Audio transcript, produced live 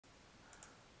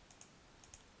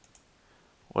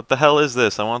What the hell is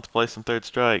this? I want to play some Third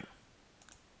Strike.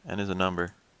 N is a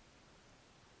number.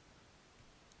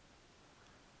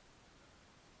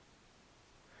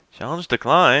 Challenge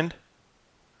declined.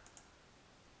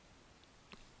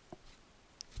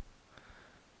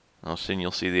 Oh, soon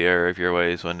you'll see the error of your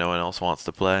ways when no one else wants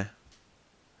to play.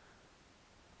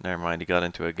 Never mind, he got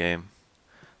into a game.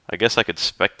 I guess I could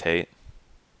spectate.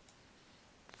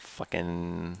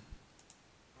 Fucking...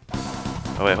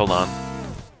 Oh wait, hold on.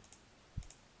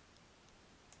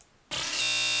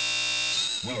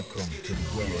 Welcome to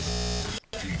the world.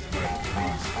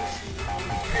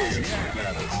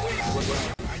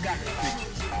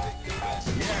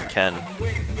 Ken.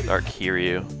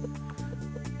 Darkhiryuu.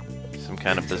 Some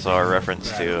kind of bizarre reference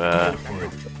to,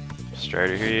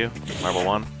 Darkhiryuu. Marble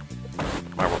 1.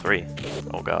 Marble 3.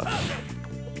 Oh god.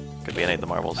 Could be any of the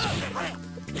marbles.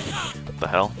 What the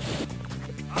hell?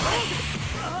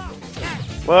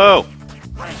 Whoa!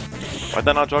 Why'd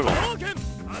that not juggle?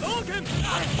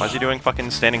 Why is he doing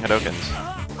fucking standing Hadokens?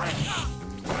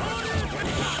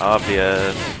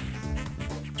 Obvious.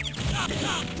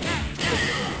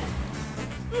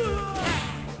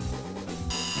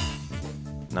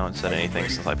 No one said anything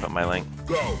since I put my link.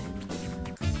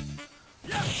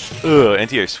 Ugh,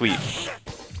 anti-air sweep.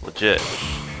 Legit.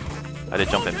 I did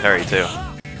jump in parry too.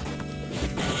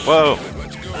 Whoa!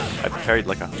 I parried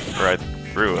like or I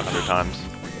threw 100 times.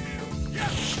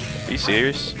 Are you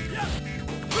serious?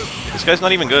 This guy's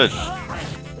not even good. Look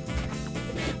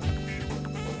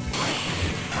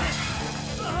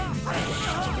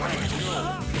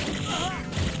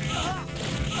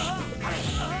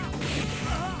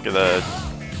at the...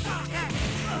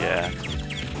 Yeah.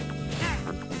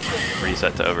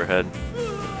 Reset to overhead.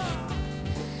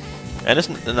 And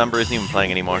the number isn't even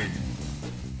playing anymore.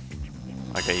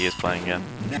 Okay, he is playing again.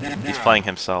 He's playing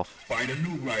himself. Find a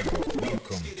new rival.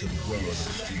 Welcome to the world of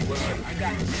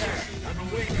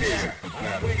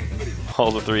the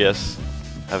All the 3S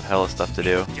have hella stuff to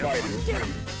do.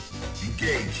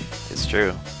 It's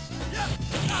true.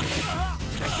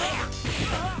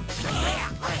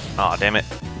 Aw, damn it.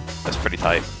 That's pretty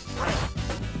tight.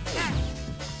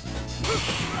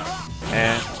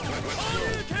 And...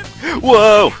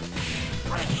 Whoa!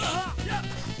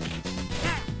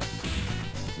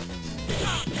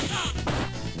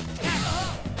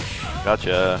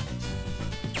 Gotcha.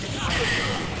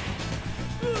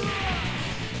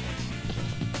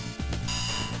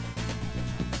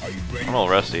 I'm a little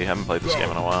rusty, haven't played this game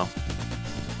in a while.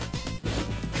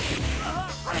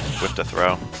 Whiff to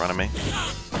throw in front of me.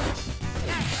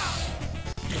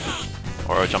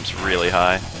 Oro jumps really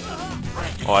high.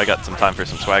 Oh, I got some time for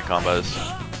some swag combos.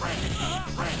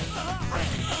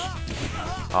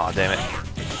 Aw, damn it.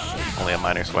 Only a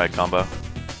minor swag combo.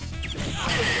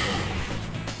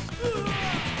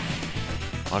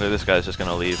 I wonder this guy's just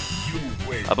gonna leave.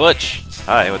 A Butch!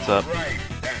 Hi, what's up?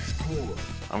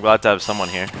 I'm glad to have someone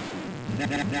here.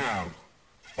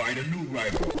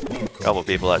 Couple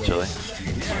people actually.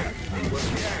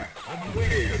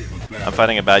 I'm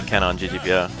fighting a bad Ken on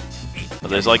GGPO. But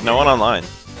there's like no one online.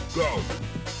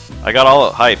 I got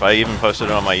all hype, I even posted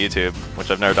it on my YouTube,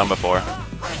 which I've never done before.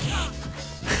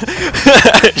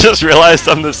 I just realized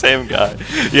I'm the same guy.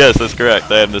 Yes, that's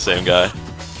correct, I am the same guy.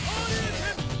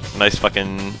 Nice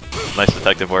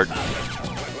detective work.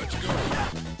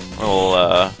 Little,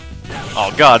 oh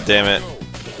god damn it.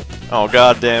 Oh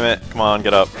god damn it. Come on,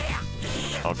 get up.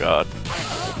 Oh god.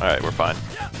 Alright, we're fine.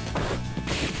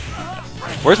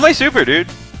 Where's my super, dude?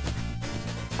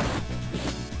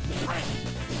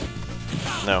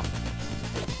 No.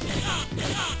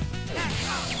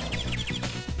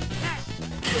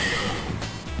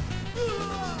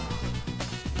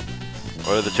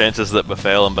 What are the chances that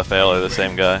Bafale and Bafale are the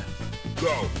same guy?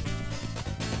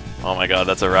 Oh my god,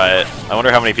 that's a riot. I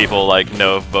wonder how many people like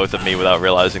know of both of me without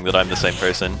realizing that I'm the same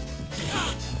person.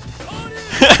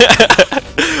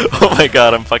 Oh my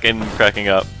god, I'm fucking cracking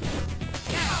up.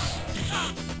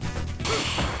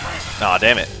 Aw,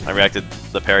 damn it. I reacted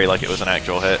the parry like it was an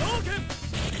actual hit.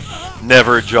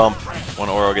 Never jump when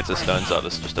Oro gets his stones out.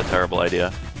 This is just a terrible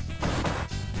idea.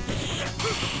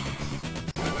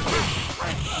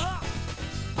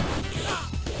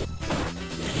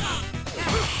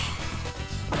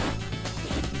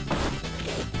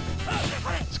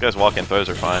 This guy's walk-in throws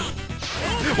are fine.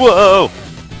 Whoa!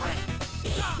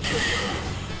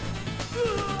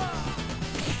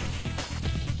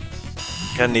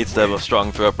 Ken needs to have a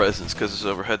strong throw presence because his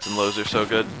overheads and lows are so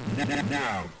good.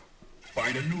 Now,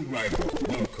 find a new rival.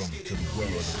 Welcome to the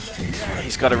world of street.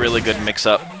 He's got a really good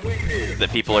mix-up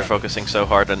that people are focusing so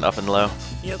hard on up and low.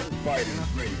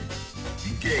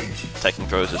 Taking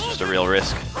throws is just a real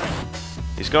risk.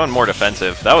 He's going more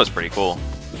defensive. That was pretty cool.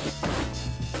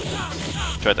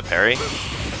 Tried to parry.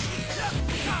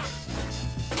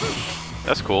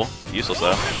 That's cool. Useless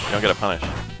though. You don't get a punish.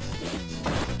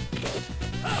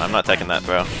 I'm not taking that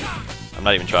throw. I'm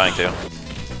not even trying to.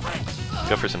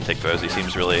 Go for some tick throws. He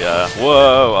seems really,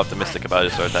 whoa, optimistic about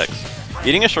his throw attacks.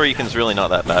 Eating a Shoryuken's really not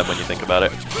that bad when you think about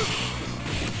it.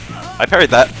 I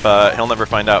parried that, but he'll never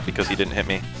find out because he didn't hit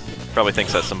me. Probably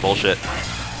thinks that's some bullshit.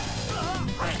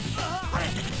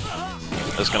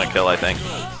 That's gonna kill, I think.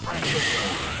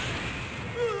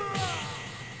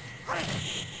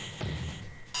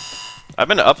 I've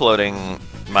been uploading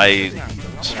my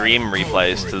stream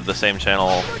replays to the same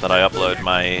channel that I upload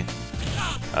my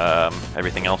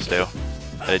everything else to.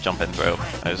 I did jump in throw.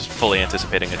 I was fully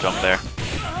anticipating a jump there.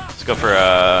 Let's go for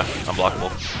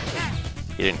unblockable.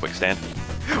 He didn't quick stand.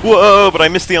 Whoa, but I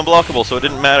missed the unblockable, so it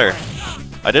didn't matter.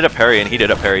 I did a parry and he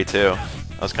did a parry too.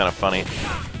 That was kind of funny.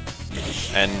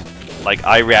 And like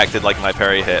I reacted like my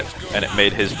parry hit, and it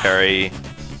made his parry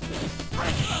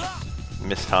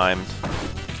mistimed.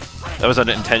 That was an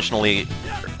intentionally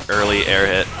early air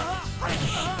hit.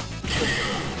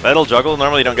 That'll juggle.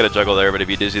 Normally you don't get a juggle there, but if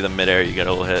you dizzy them midair, you get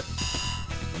a little hit.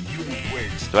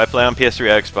 Do I play on PS3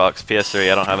 or Xbox?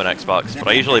 PS3, I don't have an Xbox, but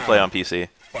I usually play on PC.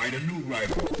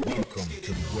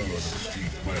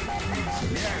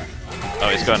 Oh,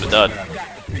 he's going to dud.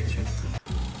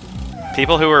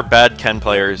 People who are bad Ken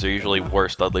players are usually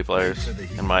worse Dudley players,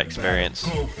 in my experience.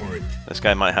 This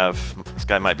guy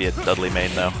might be a Dudley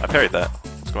main though. I parried that.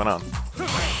 What's going on?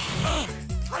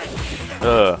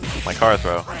 Ugh, my car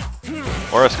throw.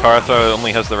 Aura's car throw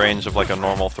only has the range of like a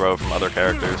normal throw from other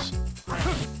characters.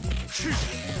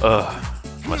 Ugh,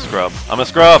 I'm a scrub. I'm a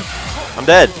scrub! I'm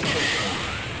dead!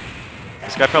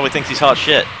 This guy probably thinks he's hot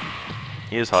shit.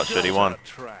 He is hot shit, he won.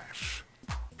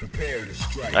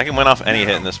 I can win off any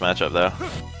hit in this matchup though.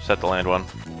 Just have to land one.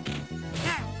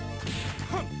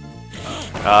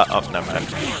 Oh, never mind.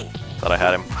 Thought I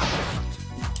had him.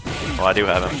 Well, I do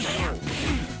have him.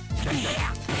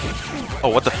 Oh,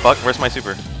 what the fuck? Where's my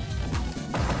super?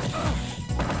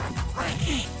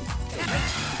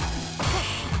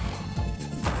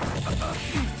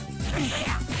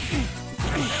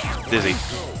 Dizzy.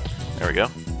 There we go.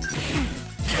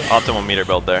 Optimal meter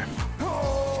build there.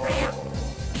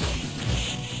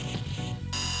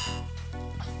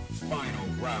 Final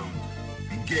round.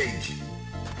 Engage.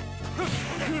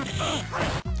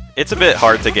 It's a bit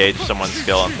hard to gauge someone's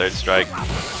skill on third strike.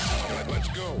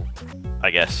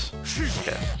 I guess.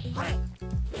 Okay.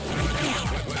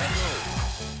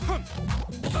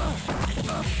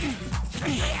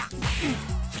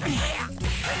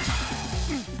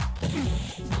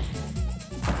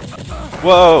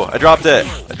 Whoa! I dropped it!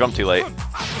 I jumped too late.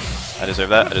 I deserve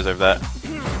that, I deserve that.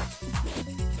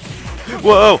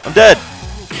 Whoa! I'm dead!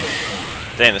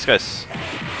 Damn, this guy's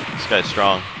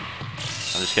strong.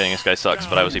 I'm just kidding, this guy sucks,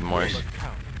 but I was even worse.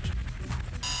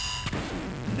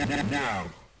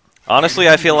 Honestly,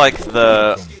 I feel like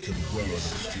I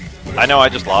know I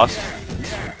just lost,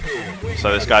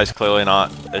 so this guy's clearly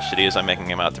not as shitty as I'm making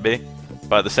him out to be.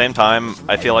 But at the same time,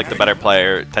 I feel like the better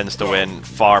player tends to win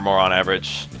far more on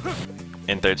average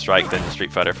in Third Strike than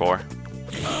Street Fighter 4,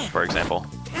 for example.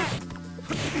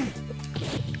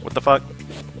 What the fuck?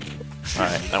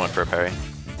 Alright, I went for a parry.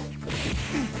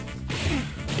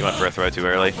 You went for a throw too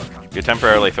early. You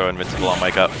temporarily throw invincible on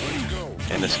Mike up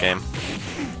in this game.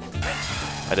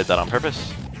 I did that on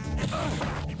purpose.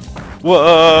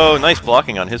 Whoa! Nice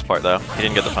blocking on his part though. He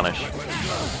didn't get the punish.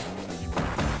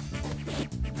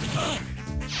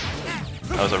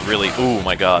 That was a really... Ooh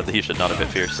my god, he should not have hit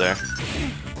Fierce there.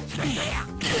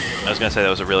 I was gonna say that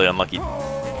was a really unlucky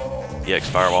EX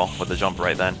Firewall with the jump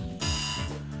right then.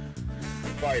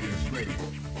 Fighters ready.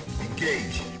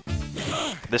 Engage.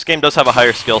 This game does have a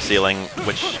higher skill ceiling,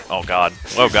 which... Oh god.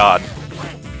 Oh god.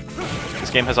 This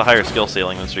game has a higher skill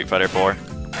ceiling than Street Fighter 4.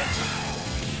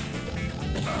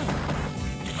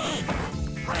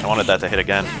 I wanted that to hit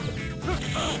again.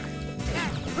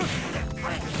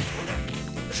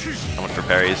 I went for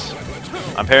parries.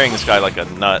 I'm parrying this guy like a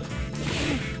nut.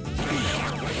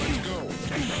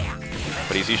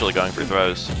 But he's usually going for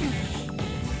throws.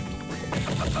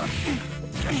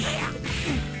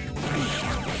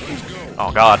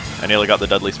 Oh god, I nearly got the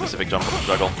Dudley specific jump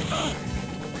juggle.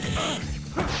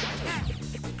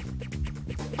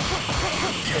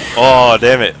 Oh,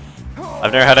 damn it.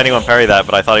 I've never had anyone parry that,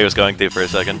 but I thought he was going to for a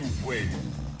second.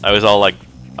 I was all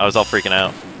freaking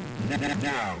out.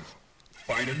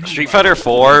 Street Fighter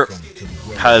 4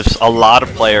 has a lot of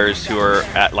players who are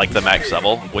at like the max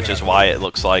level, which is why it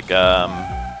looks like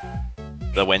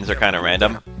the wins are kind of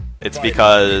random. It's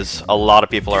because a lot of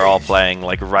people are all playing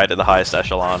like right at the highest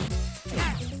echelon.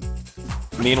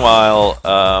 Meanwhile,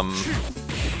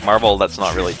 Marvel, that's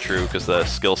not really true because the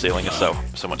skill ceiling is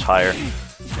so much higher.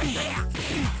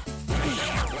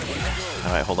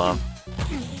 Alright, hold on.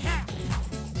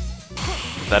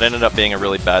 That ended up being a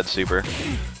really bad super.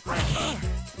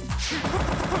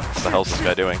 What the hell's this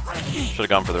guy doing? Should have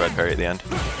gone for the red parry at the end.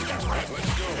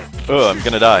 Oh, I'm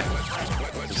gonna die.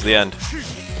 This is the end.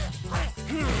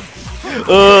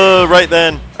 Right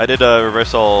then! I did a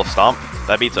reversal stomp.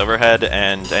 That beats overhead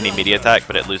and any media attack,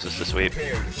 but it loses to sweep.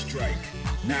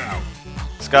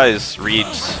 This guy's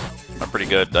reads are pretty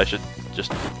good. I should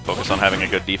just focus on having a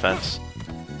good defense.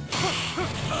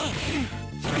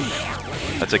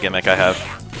 That's a gimmick I have.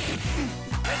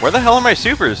 Where the hell are my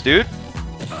supers, dude?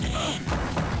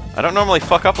 I don't normally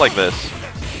fuck up like this.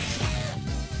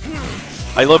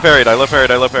 I low parried, I low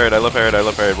parried, I low parried, I low parried, I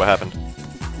low parried. What happened?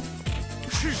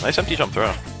 Nice empty jump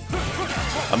throw.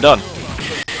 I'm done.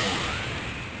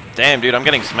 Damn, dude, I'm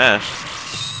getting smashed.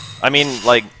 I mean,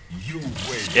 like,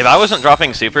 if I wasn't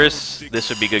dropping supers, this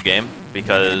would be a good game,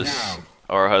 because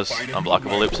Aura has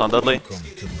unblockable loops on Dudley.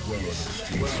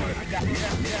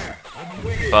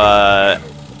 But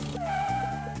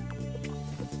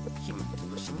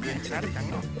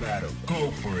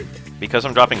because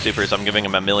I'm dropping supers, I'm giving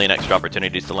him a million extra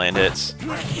opportunities to land hits.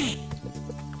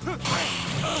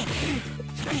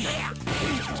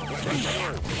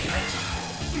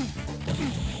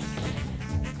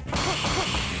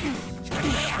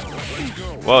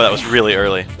 Whoa, that was really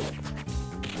early.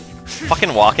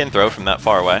 Fucking walk and throw from that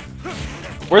far away.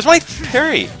 Where's my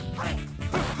parry?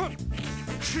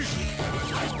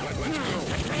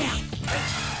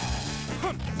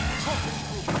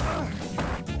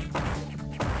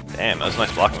 Damn, that was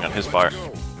nice blocking on his part.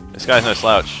 This guy's no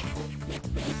slouch.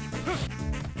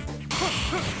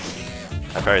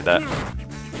 I parried that.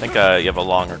 I think you have a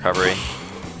long recovery.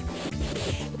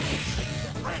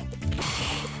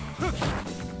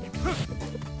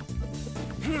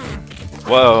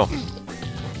 Whoa.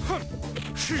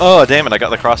 Oh, damn it, I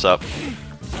got the cross up.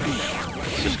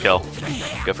 Let's just kill.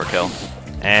 Go for kill.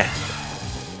 Eh.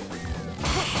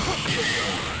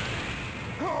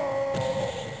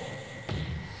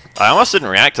 I almost didn't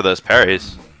react to those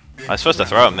parries. I was supposed to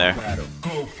throw him there.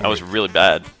 That was really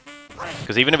bad.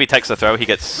 Because even if he takes the throw, he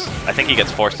gets... I think he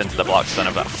gets forced into the block son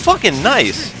of that. Fucking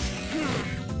nice!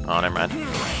 Oh, never mind.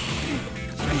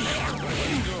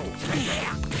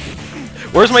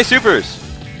 Where's my supers?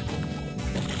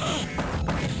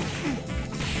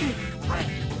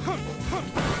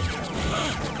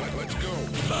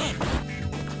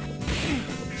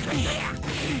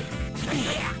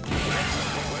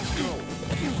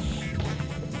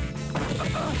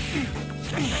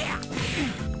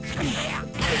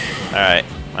 Alright,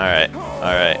 alright,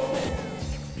 alright.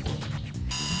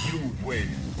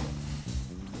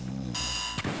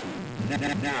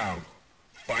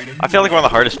 I feel like one of the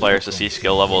hardest players to see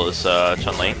skill level is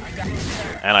Chun-Li.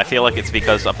 And I feel like it's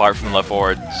because apart from the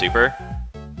forward super,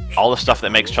 all the stuff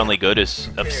that makes Chun-Li good is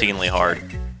obscenely hard.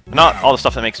 Not all the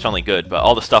stuff that makes Chun-Li good, but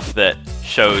all the stuff that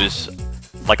shows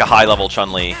like a high level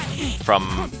Chun-Li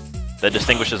from... that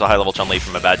distinguishes a high level Chun-Li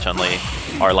from a bad Chun-Li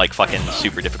are like fucking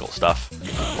super difficult stuff.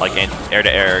 Like air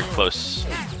to air, close,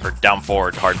 or down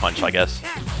forward, hard punch, I guess.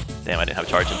 Damn, I didn't have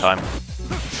charge in time.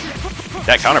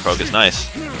 That counter poke is nice.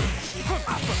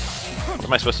 What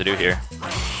am I supposed to do here?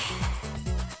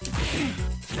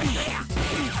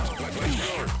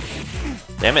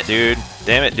 Damn it, dude.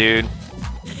 Damn it, dude.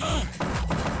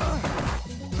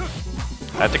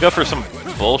 I have to go for some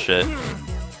bullshit.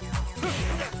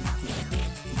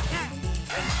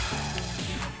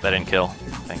 That didn't kill.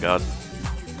 Thank God.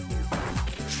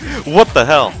 What the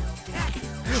hell?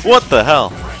 What the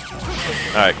hell?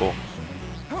 Alright, cool.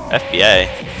 FBA.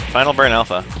 Final burn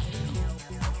alpha.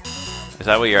 Is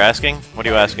that what you're asking? What are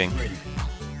you asking?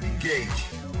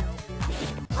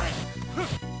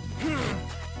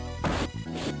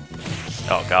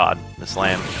 Oh God, the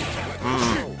slam.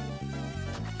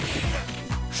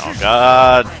 Oh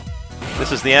God.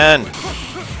 This is the end.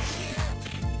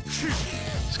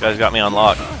 This guy's got me on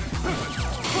lock.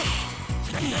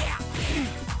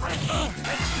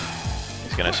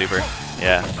 He's gonna super.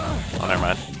 Yeah. Oh, never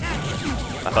mind.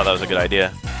 I thought that was a good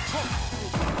idea.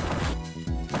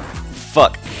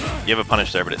 Fuck. You have a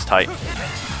punish there, but it's tight.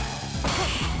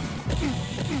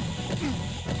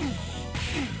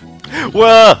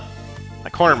 Whoa! I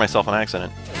cornered myself on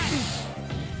accident.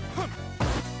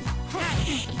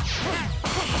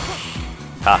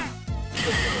 Ha.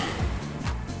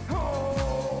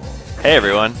 Hey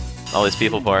everyone. All these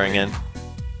people pouring in.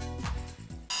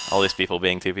 All these people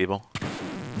being two people.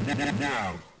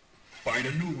 Now, find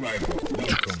a new rival.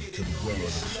 Welcome to the world of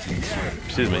Street Fighter.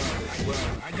 Excuse me. Well,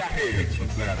 I got heads for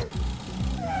battle.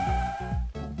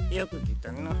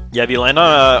 Yeah, if you land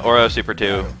on Oro Super 2,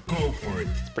 Go for it.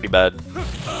 it's pretty bad.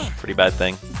 Pretty bad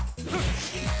thing.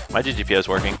 My GGPO is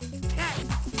working.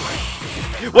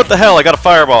 What the hell? I got a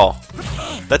fireball!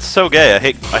 That's so gay. I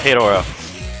hate Oro.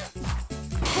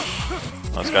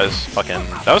 Those guys fucking...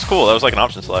 That was cool. That was like an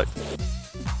option select.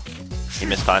 He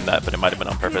mistimed that, but it might have been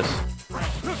on purpose.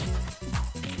 I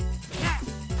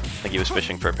think he was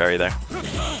fishing for a parry there.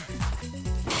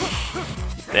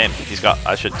 Damn, he's got...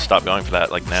 I should stop going for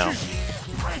that, like, now.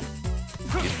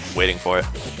 He's waiting for it.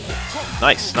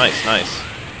 Nice, nice, nice.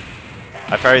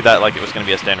 I parried that like it was going to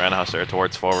be a stand roundhouser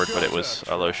towards forward, but it was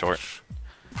a low short.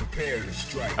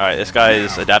 Alright, this guy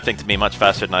is adapting to me much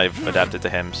faster than I've adapted to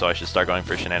him, so I should start going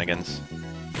for shenanigans.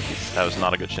 That was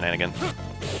not a good shenanigan.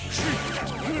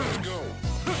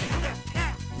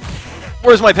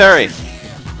 Where's my parry?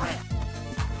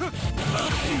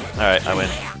 Alright, I win.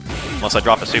 Unless I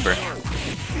drop a super.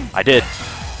 I did.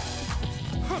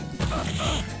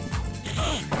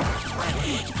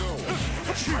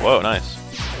 Whoa, nice.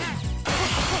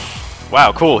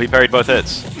 Wow, cool, he parried both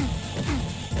hits.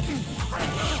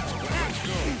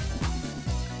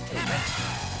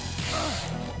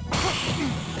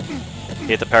 He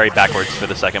hit the parry backwards for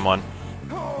the second one,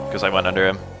 because I went under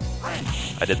him.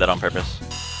 I did that on purpose.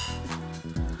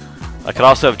 I could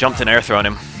also have jumped and air thrown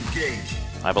him.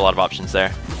 I have a lot of options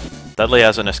there. Dudley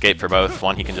has an escape for both.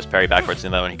 One he can just parry backwards,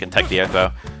 and the other one he can tech the air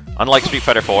throw. Unlike Street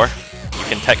Fighter 4, you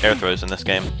can tech air throws in this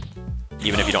game,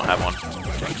 even if you don't have one.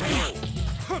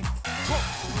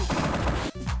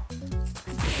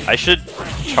 I should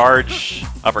charge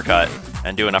uppercut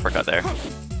and do an uppercut there.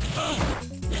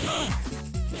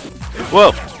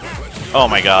 Whoa! Oh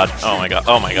my god, oh my god,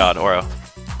 oh my god, Oro.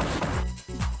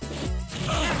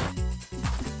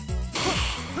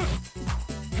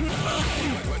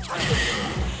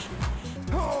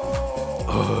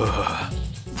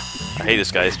 I hate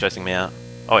this guy, he's stressing me out.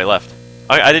 Oh, he left.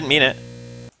 I didn't mean it.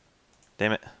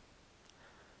 Damn it.